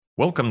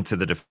Welcome to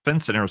the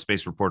Defense and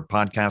Aerospace Report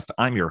podcast.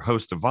 I'm your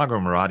host,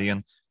 Vago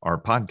Muradian.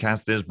 Our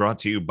podcast is brought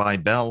to you by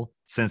Bell.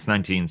 Since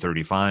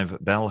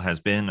 1935, Bell has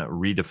been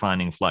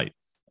redefining flight.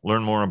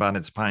 Learn more about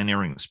its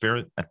pioneering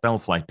spirit at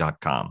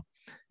bellflight.com.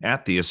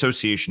 At the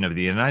Association of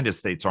the United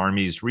States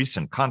Army's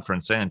recent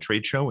conference and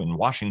trade show in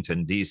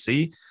Washington,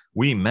 D.C.,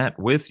 we met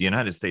with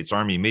United States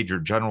Army Major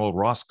General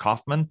Ross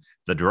Kaufman,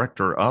 the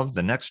director of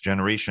the Next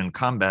Generation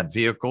Combat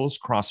Vehicles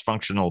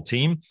Cross-Functional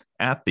Team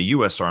at the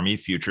U.S. Army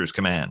Futures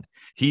Command.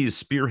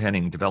 He's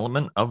spearheading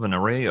development of an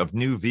array of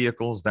new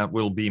vehicles that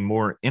will be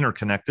more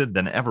interconnected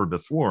than ever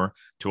before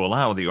to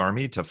allow the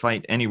Army to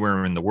fight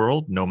anywhere in the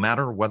world, no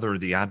matter whether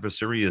the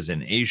adversary is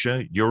in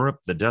Asia, Europe,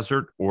 the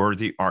desert, or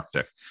the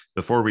Arctic.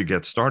 Before we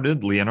get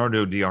started,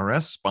 Leonardo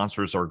DRS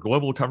sponsors our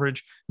global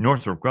coverage.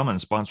 Northrop Grumman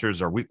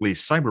sponsors our weekly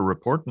cyber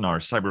report and our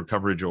cyber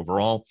coverage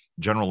overall.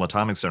 General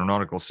Atomics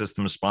Aeronautical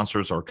Systems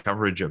sponsors our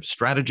coverage of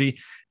strategy.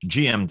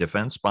 GM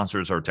Defense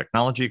sponsors our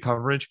technology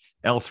coverage.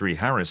 L3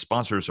 Harris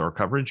sponsors our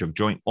coverage of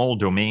Joint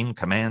All-Domain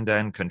Command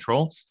and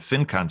Control.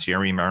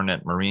 Fincantieri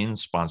Marinette Marine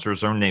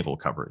sponsors our naval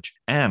coverage.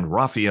 And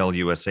Rafael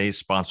USA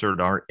sponsored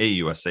our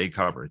AUSA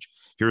coverage.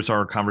 Here's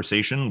our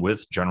conversation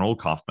with General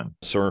Kaufman.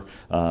 Sir,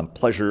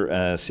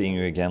 pleasure seeing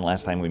you again.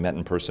 Last time we met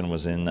in person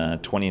was in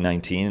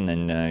 2019,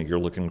 and you're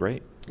looking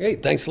great. Hey,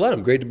 thanks a lot.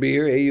 I'm great to be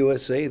here.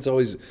 AUSA, it's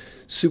always a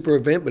super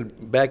event,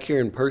 but back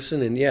here in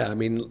person. And yeah, I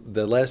mean,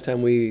 the last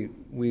time we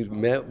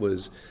met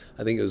was,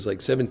 I think it was like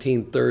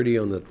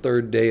 17:30 on the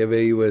third day of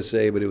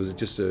AUSA, but it was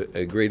just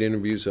a great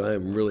interview, so I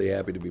am really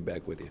happy to be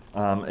back with you.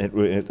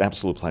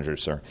 Absolute pleasure,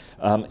 sir.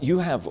 You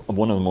have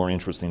one of the more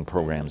interesting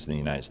programs in the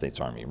United States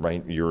Army,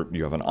 right?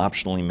 You have an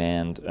optionally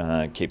manned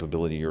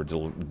capability you're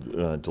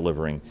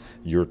delivering.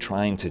 You're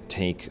trying to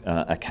take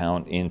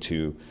account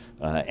into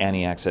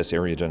anti-access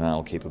area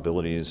denial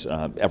capabilities,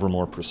 ever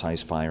more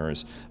precise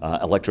fires,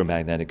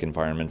 electromagnetic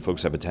environment.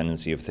 Folks have a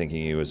tendency of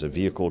thinking you as a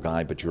vehicle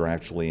guy, but you're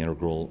actually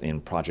integral in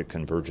Project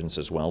Convergence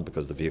as well,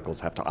 because the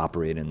vehicles have to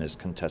operate in this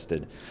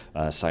contested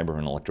cyber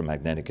and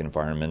electromagnetic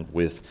environment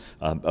with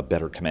a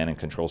better command and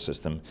control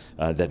system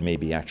that may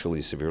be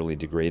actually severely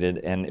degraded.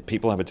 And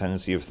people have a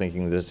tendency of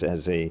thinking this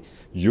as a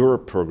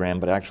Europe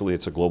program, but actually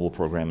it's a global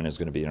program and is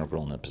going to be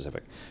integral in the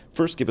Pacific.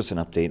 First, give us an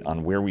update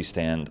on where we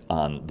stand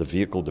on the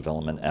vehicle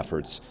development efforts.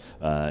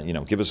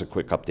 Give us a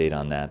quick update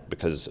on that,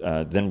 because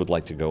then would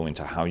like to go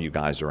into how you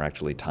guys are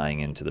actually tying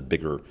into the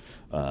bigger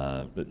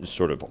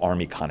sort of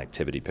Army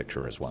connectivity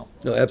picture as well.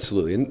 No,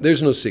 absolutely. And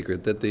there's no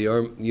secret that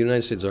the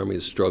United States Army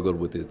has struggled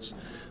with its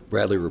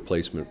Bradley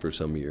replacement for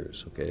some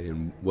years, okay?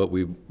 And what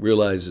we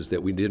realized is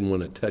that we didn't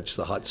want to touch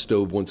the hot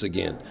stove once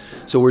again.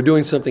 So we're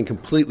doing something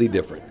completely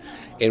different.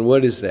 And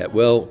what is that?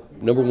 Well,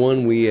 number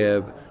one, we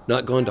have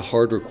not gone to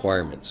hard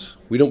requirements.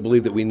 We don't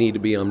believe that we need to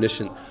be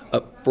omniscient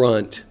up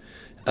front,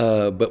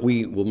 but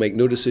we will make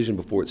no decision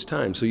before it's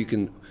time. So you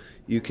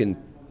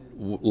can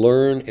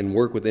learn and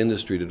work with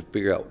industry to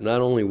figure out not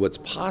only what's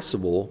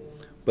possible,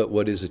 but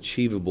what is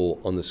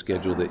achievable on the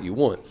schedule that you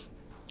want.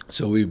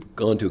 So we've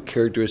gone to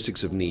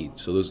characteristics of need.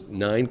 So those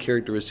 9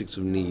 characteristics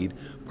of need,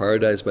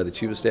 prioritized by the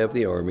Chief of Staff of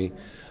the Army,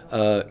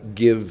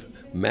 give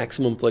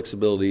maximum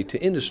flexibility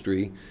to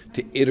industry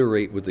to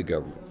iterate with the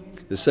government.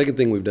 The second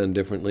thing we've done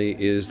differently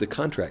is the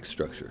contract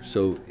structure.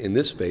 So in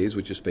this phase,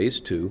 which is phase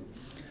 2,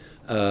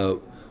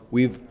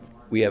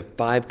 we have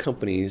 5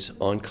 companies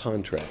on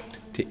contract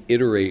to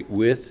iterate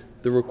with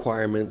the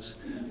requirements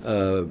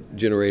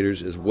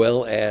generators as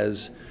well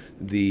as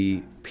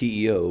the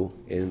PEO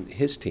and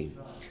his team.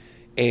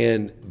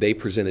 And they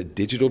present a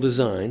digital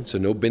design, so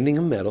no bending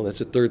of metal. That's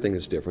the third thing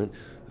that's different.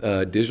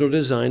 Digital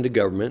design to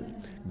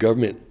government.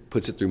 Government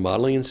puts it through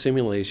modeling and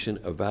simulation,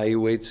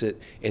 evaluates it,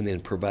 and then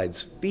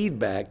provides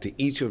feedback to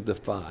each of the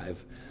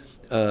 5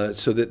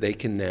 so that they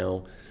can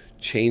now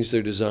change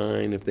their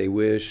design if they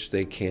wish.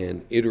 They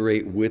can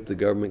iterate with the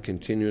government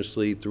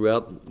continuously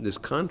throughout this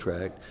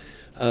contract,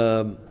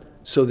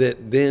 so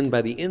that then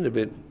by the end of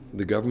it,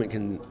 the government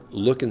can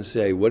look and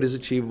say what is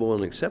achievable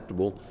and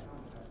acceptable,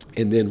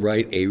 and then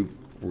write a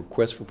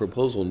request for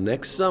proposal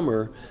next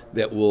summer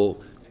that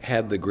will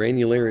have the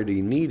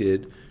granularity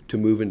needed to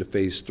move into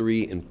phase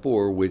 3 and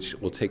 4, which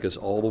will take us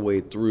all the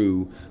way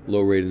through low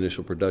rate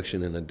initial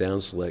production and a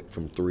down select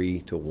from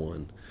 3 to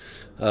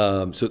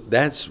 1. So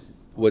that's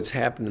what's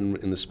happening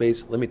in the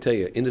space. Let me tell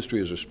you, industry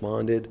has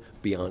responded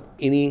beyond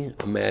any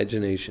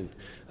imagination.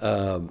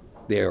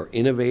 They are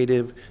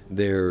innovative.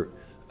 They're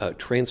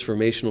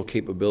transformational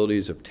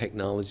capabilities of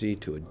technology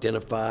to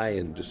identify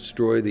and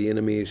destroy the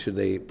enemy should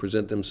they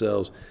present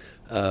themselves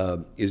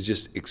is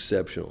just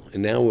exceptional.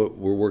 And now what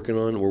we're working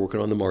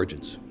on the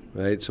margins,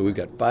 right? So we've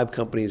got 5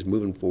 companies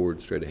moving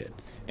forward straight ahead.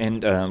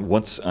 And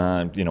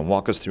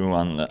walk us through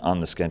on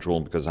the schedule,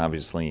 because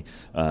obviously,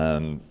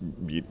 there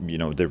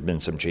have been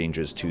some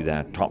changes to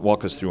that.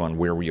 Walk us through on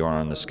where we are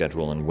on the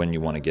schedule and when you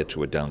want to get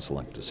to a down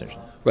select decision.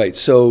 Right.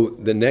 So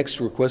the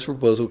next request for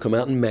proposal will come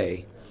out in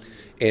May,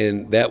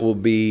 and that will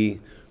be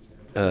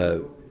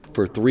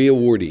for 3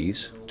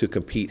 awardees to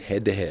compete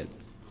head to head.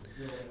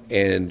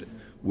 And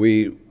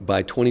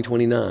by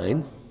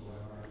 2029,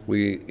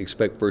 we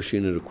expect first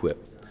unit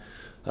equipped.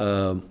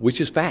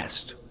 which is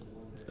fast.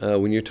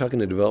 When you're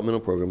talking a developmental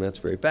program, that's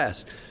very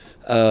fast.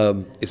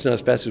 It's not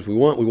as fast as we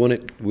want. We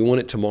want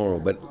it tomorrow.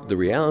 But the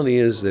reality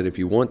is that if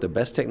you want the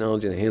best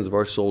technology in the hands of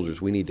our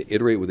soldiers, we need to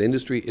iterate with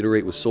industry,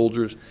 iterate with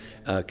soldiers,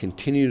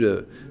 continue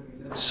to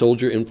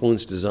soldier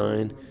influence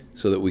design,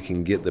 so that we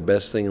can get the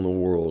best thing in the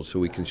world, so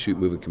we can shoot,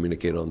 move, and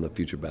communicate on the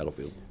future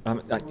battlefield.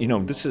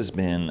 This has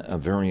been a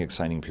very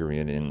exciting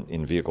period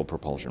in vehicle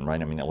propulsion,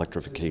 right? I mean,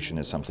 electrification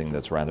is something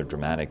that's rather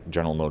dramatic.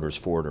 General Motors,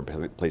 Ford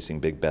are placing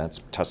big bets.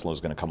 Tesla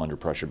is going to come under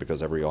pressure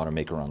because every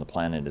automaker on the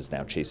planet is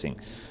now chasing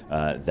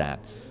that.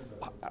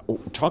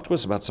 Talk to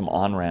us about some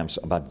on-ramps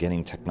about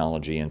getting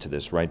technology into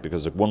this, right?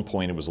 Because at one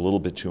point it was a little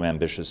bit too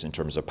ambitious in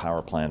terms of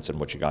power plants and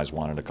what you guys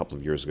wanted a couple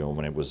of years ago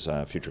when it was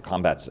Future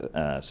Combat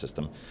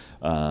System,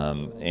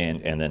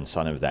 and then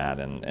son of that,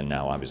 and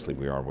now obviously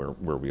we are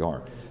where we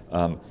are.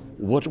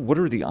 What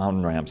are the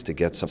on-ramps to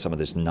get some of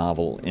this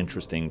novel,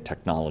 interesting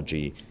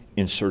technology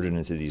inserted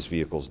into these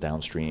vehicles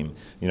downstream,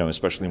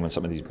 especially when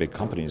some of these big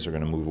companies are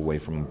going to move away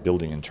from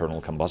building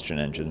internal combustion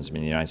engines? I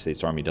mean, the United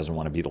States Army doesn't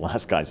want to be the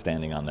last guy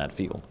standing on that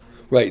field.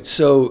 Right.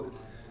 So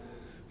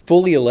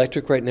fully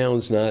electric right now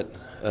is not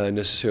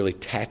necessarily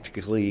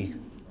tactically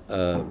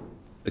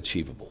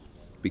achievable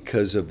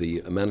because of the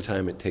amount of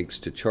time it takes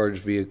to charge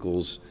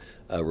vehicles,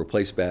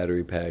 replace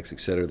battery packs, et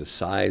cetera, the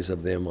size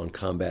of them on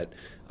combat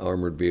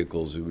armored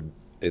vehicles.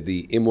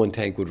 The M1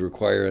 tank would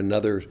require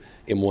another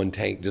M1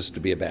 tank just to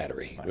be a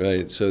battery,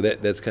 right? So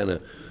that's kind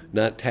of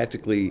not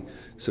tactically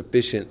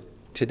sufficient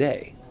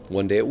today.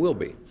 One day it will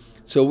be.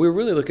 So we're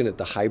really looking at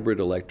the hybrid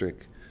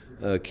electric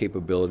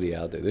capability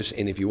out there.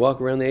 And if you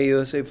walk around the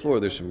AUSA floor,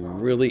 there's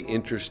some really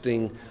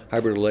interesting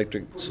hybrid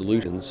electric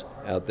solutions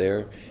out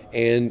there.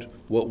 And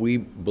what we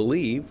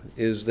believe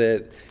is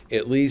that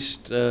at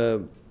least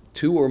 2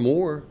 or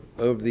more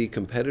of the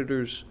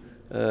competitors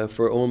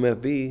for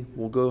OMFV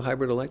will go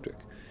hybrid electric.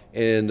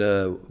 And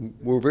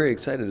we're very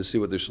excited to see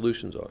what their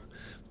solutions are.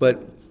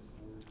 But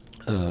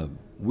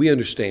we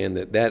understand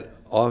that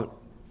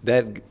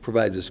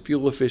provides us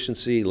fuel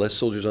efficiency, less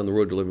soldiers on the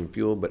road delivering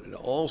fuel, but it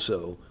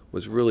also,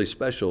 what's really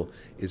special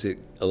is it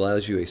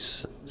allows you a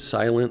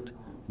silent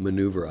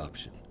maneuver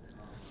option.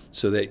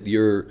 So that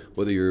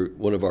whether you're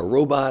one of our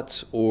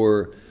robots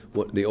or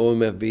the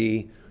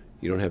OMFV,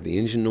 you don't have the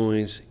engine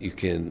noise, you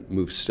can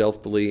move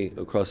stealthily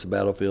across the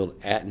battlefield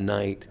at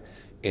night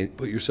and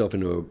put yourself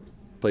into a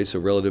place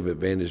of relative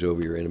advantage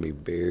over your enemy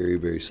very,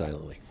 very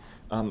silently.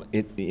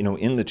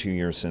 In the 2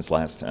 years since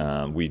last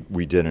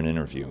we did an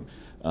interview,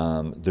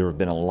 there have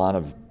been a lot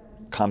of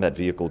combat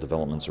vehicle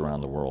developments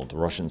around the world. The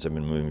Russians have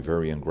been moving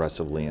very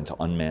aggressively into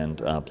unmanned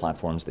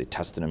platforms. They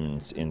tested them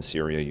in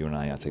Syria. You and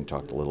I think,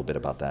 talked a little bit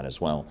about that as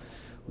well.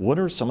 What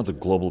are some of the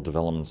global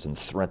developments and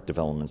threat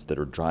developments that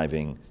are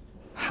driving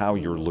how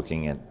you're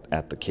looking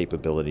at the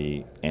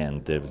capability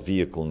and the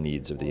vehicle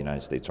needs of the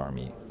United States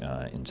Army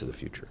into the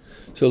future?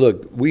 So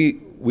look,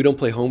 we don't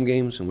play home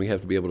games, and we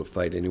have to be able to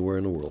fight anywhere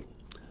in the world.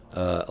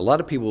 A lot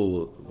of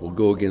people will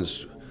go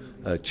against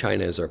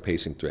China as our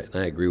pacing threat,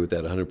 and I agree with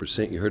that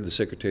 100%. You heard the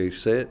Secretary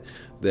say it,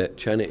 that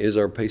China is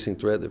our pacing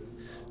threat.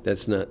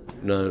 That's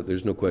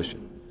there's no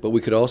question. But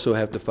we could also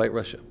have to fight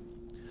Russia.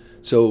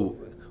 So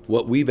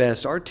what we've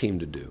asked our team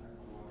to do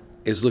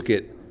is look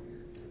at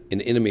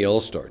an enemy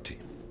all-star team.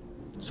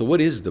 So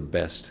what is the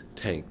best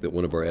tank that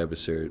one of our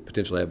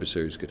potential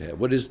adversaries could have?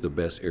 What is the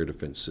best air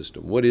defense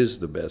system? What is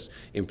the best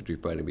infantry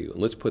fighting vehicle?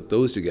 And let's put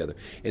those together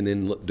and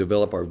then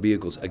develop our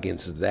vehicles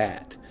against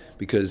that.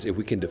 Because if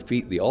we can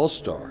defeat the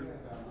all-star,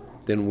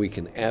 then we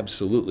can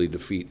absolutely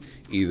defeat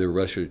either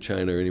Russia or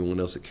China or anyone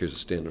else that cares to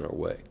stand in our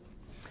way.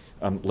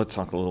 Let's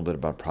talk a little bit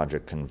about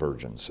Project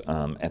Convergence.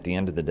 At the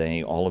end of the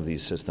day, all of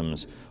these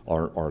systems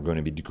are going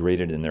to be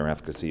degraded in their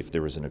efficacy if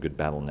there isn't a good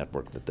battle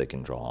network that they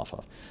can draw off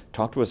of.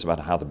 Talk to us about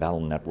how the battle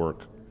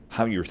network,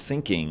 how you're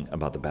thinking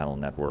about the battle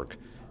network,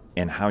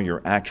 and how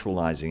you're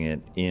actualizing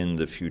it in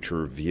the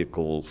future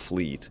vehicle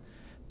fleet,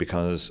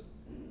 because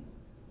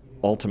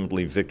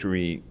ultimately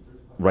victory,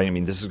 right? I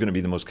mean, this is going to be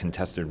the most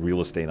contested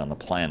real estate on the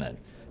planet.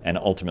 And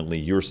ultimately,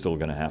 you're still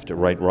going to have to,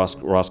 right?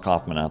 Ross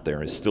Kaufman out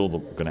there is still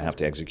going to have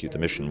to execute the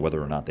mission,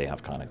 whether or not they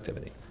have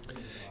connectivity.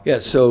 Yeah.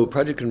 So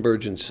Project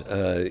Convergence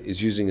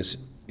is using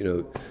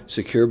a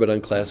secure but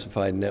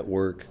unclassified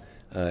network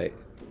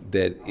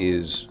that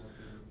is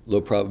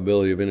low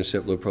probability of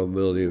intercept, low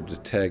probability of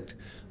detect,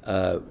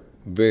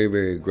 very,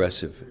 very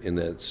aggressive in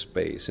that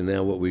space. And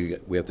now what we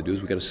have to do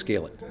is we got to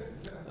scale it.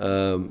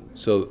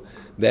 So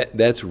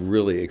that's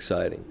really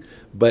exciting.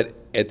 But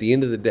at the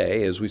end of the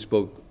day, as we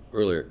spoke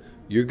earlier,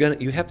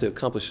 you have to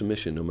accomplish the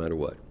mission no matter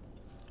what.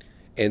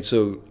 And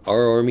so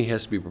our Army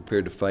has to be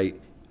prepared to fight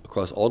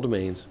across all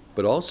domains,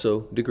 but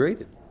also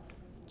degraded.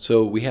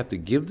 So we have to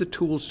give the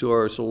tools to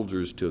our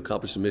soldiers to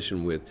accomplish the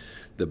mission with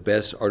the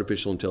best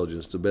artificial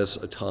intelligence, the best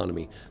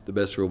autonomy, the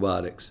best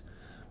robotics.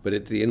 But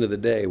at the end of the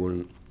day,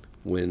 when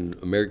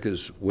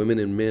America's women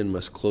and men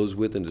must close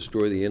with and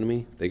destroy the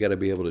enemy, they got to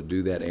be able to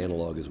do that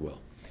analog as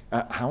well.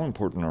 How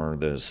important are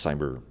the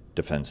cyber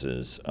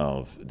defenses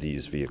of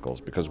these vehicles?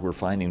 Because we're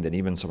finding that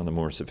even some of the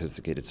more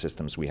sophisticated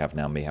systems we have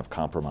now may have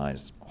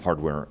compromised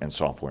hardware and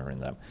software in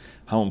them.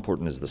 How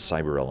important is the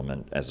cyber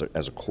element as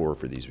a core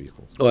for these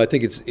vehicles? Oh, I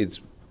think it's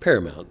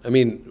paramount. I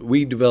mean,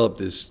 we developed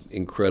this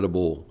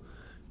incredible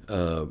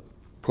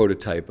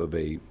prototype of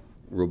a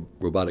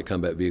robotic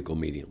combat vehicle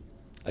medium.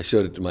 I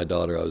showed it to my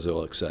daughter. I was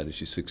all excited.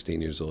 She's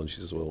 16 years old, and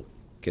she says, "Well,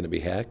 can it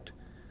be hacked?"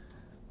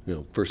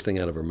 First thing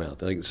out of her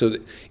mouth. So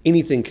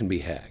anything can be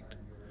hacked.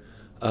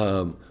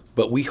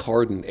 But we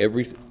harden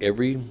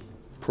every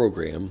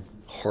program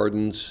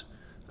hardens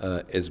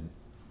as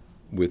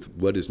with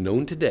what is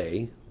known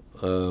today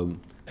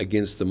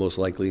against the most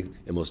likely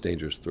and most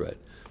dangerous threat.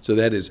 So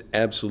that is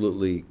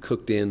absolutely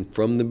cooked in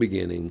from the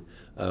beginning.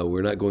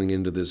 We're not going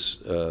into this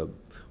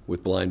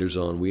with blinders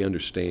on. We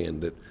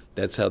understand that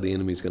that's how the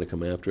enemy is going to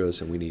come after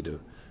us, and we need to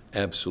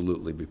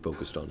absolutely be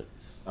focused on it.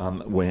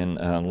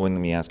 Let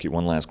me ask you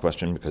one last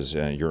question, because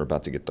you're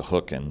about to get the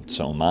hook, and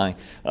so am I.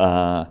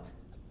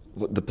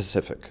 The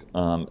Pacific.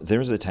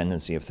 There's a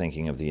tendency of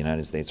thinking of the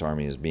United States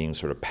Army as being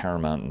sort of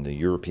paramount in the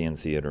European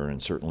theater,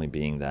 and certainly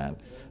being that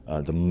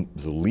the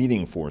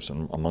leading force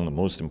among the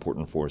most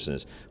important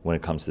forces when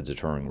it comes to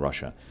deterring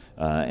Russia.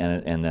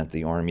 And that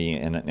the Army,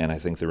 and I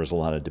think there is a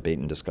lot of debate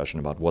and discussion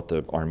about what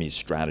the Army's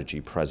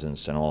strategy,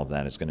 presence, and all of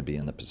that is going to be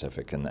in the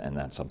Pacific, and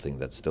that's something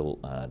that's still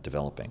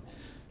developing.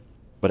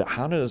 But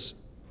how does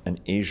an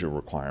Asia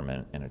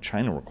requirement and a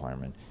China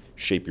requirement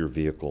shape your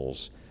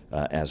vehicles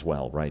as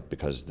well, right?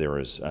 Because there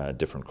is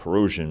different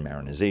corrosion,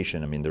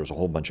 marinization. I mean, there's a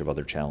whole bunch of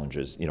other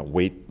challenges.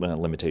 Weight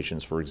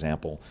limitations, for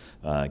example,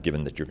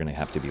 given that you're going to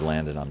have to be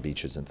landed on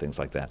beaches and things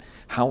like that.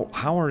 How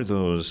are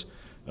those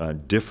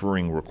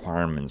differing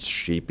requirements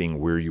shaping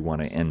where you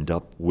want to end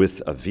up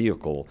with a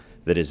vehicle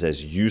that is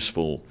as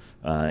useful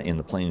in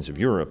the plains of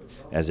Europe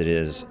as it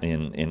is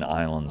in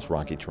islands,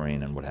 rocky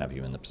terrain, and what have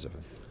you in the Pacific?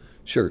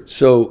 Sure.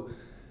 So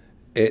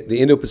the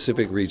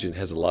Indo-Pacific region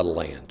has a lot of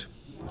land.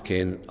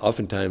 Okay, and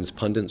oftentimes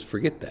pundits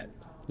forget that.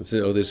 They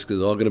say, this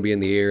is all going to be in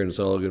the air and it's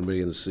all going to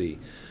be in the sea.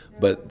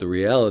 But the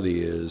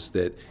reality is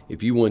that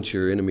if you want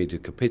your enemy to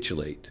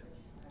capitulate,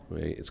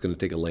 right, it's going to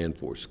take a land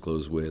force to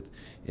close with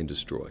and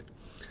destroy.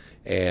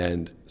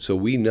 And so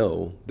we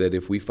know that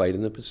if we fight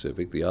in the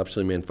Pacific, the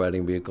optionally manned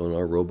fighting vehicle and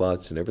our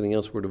robots and everything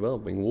else we're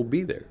developing will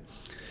be there.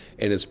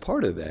 And as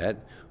part of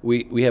that,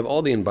 we have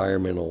all the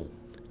environmental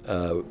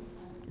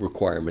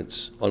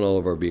requirements on all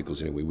of our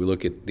vehicles anyway. We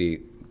look at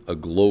a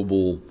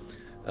global.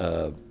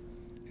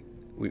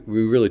 We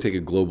really take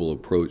a global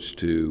approach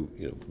to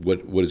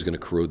what is going to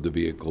corrode the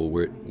vehicle,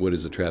 what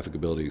is the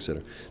trafficability, et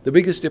cetera. The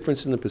biggest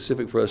difference in the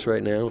Pacific for us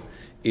right now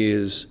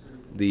is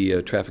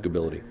the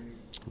trafficability,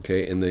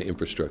 okay, and the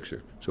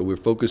infrastructure. So we're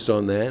focused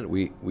on that.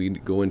 We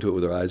go into it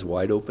with our eyes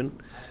wide open,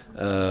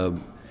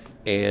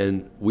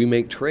 and we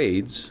make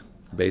trades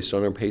based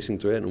on our pacing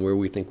threat and where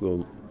we think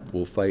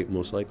we'll fight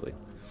most likely.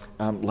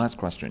 Last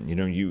question.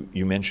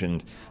 You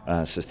mentioned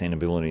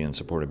sustainability and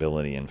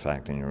supportability, in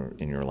fact,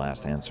 in your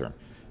last answer.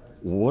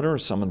 What are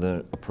some of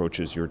the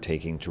approaches you're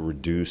taking to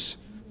reduce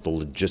the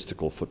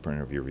logistical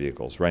footprint of your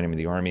vehicles, right? I mean,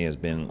 the Army has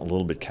been a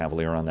little bit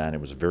cavalier on that.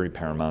 It was very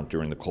paramount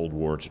during the Cold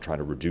War to try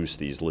to reduce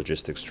these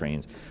logistics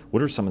strains.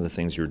 What are some of the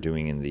things you're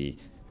doing in the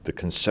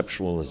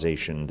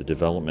conceptualization, the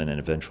development, and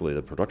eventually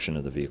the production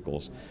of the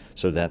vehicles,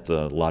 so that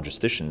the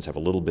logisticians have a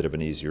little bit of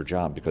an easier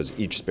job, because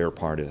each spare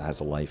part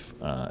has a life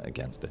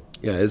against it?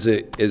 Yeah, as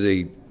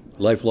a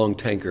lifelong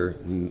tanker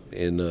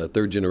and a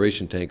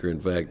third-generation tanker,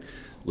 in fact,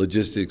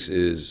 logistics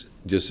is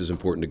just as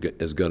important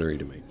as gunnery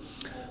to me.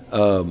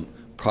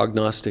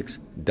 Prognostics,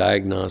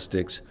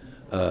 diagnostics,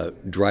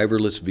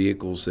 driverless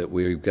vehicles that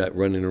we've got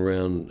running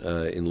around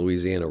in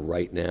Louisiana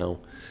right now.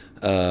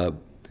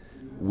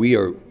 We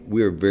are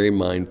very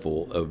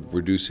mindful of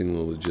reducing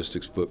the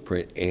logistics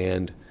footprint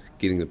and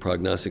getting the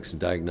prognostics and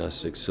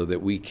diagnostics so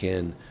that we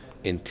can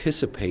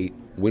anticipate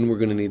when we're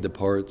going to need the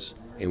parts,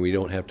 and we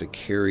don't have to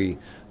carry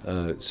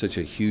such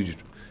a huge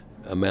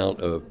amount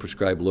of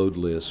prescribed load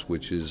list,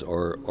 which is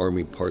our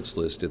Army parts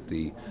list at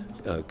the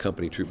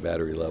company troop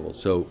battery level.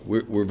 So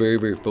we're very,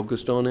 very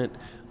focused on it.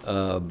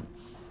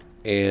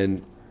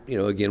 And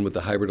again, with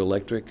the hybrid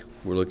electric,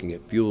 we're looking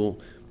at fuel,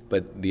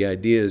 but the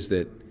idea is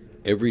that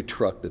every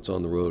truck that's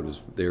on the road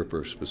is there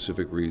for a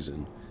specific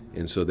reason,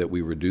 and so that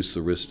we reduce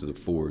the risk to the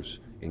force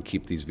and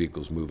keep these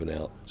vehicles moving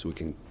out so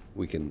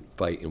we can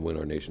fight and win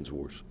our nation's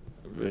wars.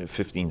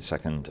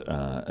 15-second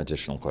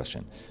additional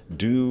question.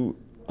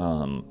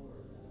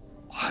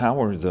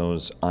 How are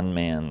those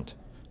unmanned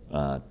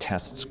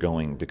tests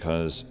going?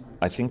 Because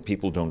I think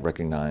people don't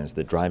recognize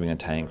that driving a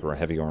tank or a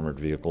heavy armored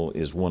vehicle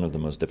is one of the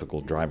most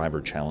difficult driver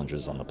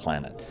challenges on the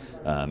planet.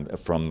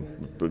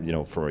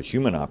 For a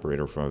human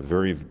operator, from a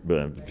very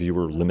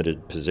viewer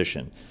limited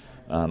position,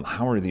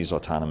 how are these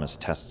autonomous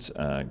tests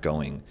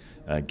going,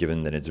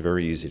 given that it's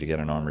very easy to get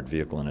an armored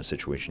vehicle in a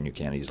situation you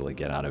can't easily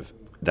get out of,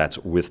 that's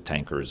with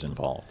tankers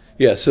involved?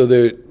 Yeah, so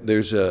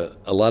there's a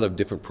lot of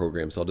different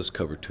programs. I'll just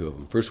cover two of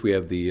them. First, we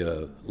have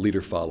the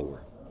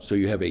leader-follower. So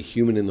you have a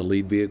human in the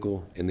lead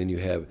vehicle, and then you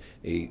have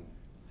a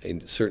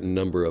certain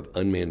number of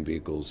unmanned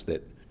vehicles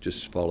that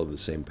just follow the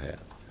same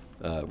path.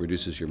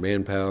 Reduces your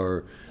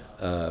manpower,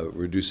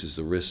 reduces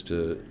the risk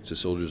to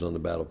soldiers on the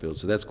battlefield.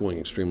 So that's going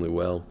extremely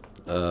well.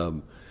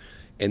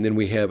 And then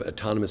we have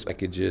autonomous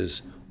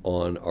packages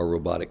on our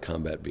robotic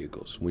combat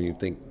vehicles. When you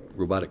think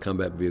robotic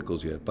combat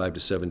vehicles, you have 5 to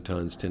 7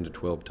 tons, 10 to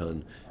 12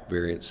 ton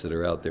variants that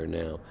are out there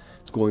now.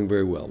 It's going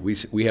very well.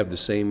 We have the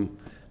same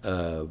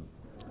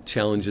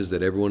challenges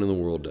that everyone in the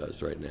world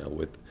does right now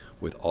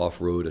with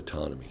off-road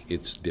autonomy.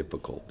 It's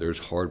difficult. There's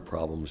hard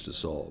problems to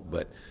solve.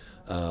 But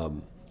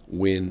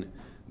when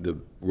the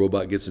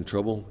robot gets in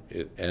trouble,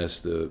 it asks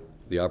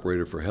the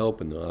operator for help,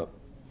 and the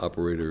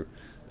operator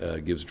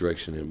gives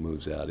direction and it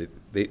moves out.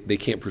 They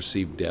can't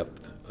perceive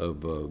depth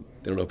of,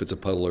 they don't know if it's a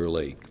puddle or a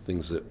lake,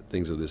 things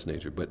of this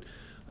nature. But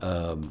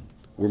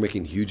we're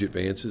making huge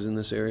advances in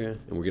this area,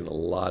 and we're getting a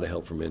lot of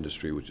help from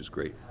industry, which is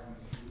great.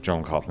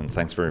 John Kaufman,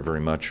 thanks very,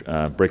 very much.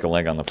 Break a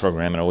leg on the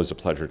program, and always a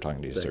pleasure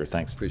talking to you, sir.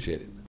 Thanks.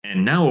 Appreciate it.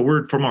 And now a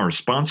word from our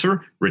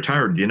sponsor,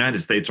 retired United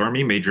States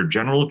Army Major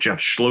General Jeff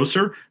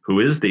Schlosser, who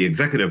is the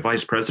Executive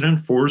Vice President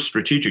for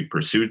Strategic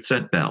Pursuits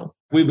at Bell.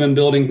 We've been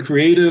building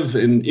creative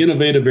and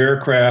innovative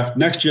aircraft,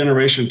 next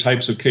generation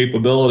types of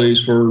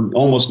capabilities for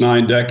almost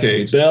 9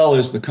 decades. Bell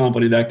is the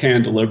company that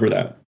can deliver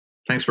that.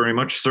 Thanks very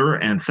much, sir,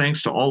 and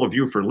thanks to all of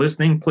you for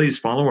listening. Please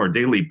follow our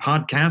daily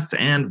podcasts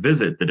and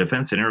visit the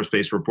Defense and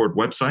Aerospace Report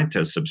website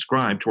to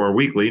subscribe to our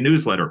weekly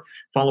newsletter.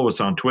 Follow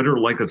us on Twitter,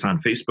 like us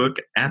on Facebook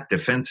at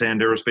Defense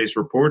and Aerospace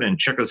Report, and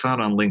check us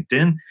out on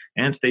LinkedIn.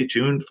 And stay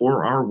tuned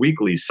for our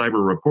weekly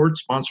cyber report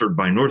sponsored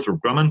by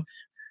Northrop Grumman.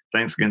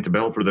 Thanks again to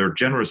Bell for their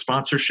generous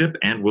sponsorship,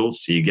 and we'll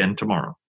see you again tomorrow.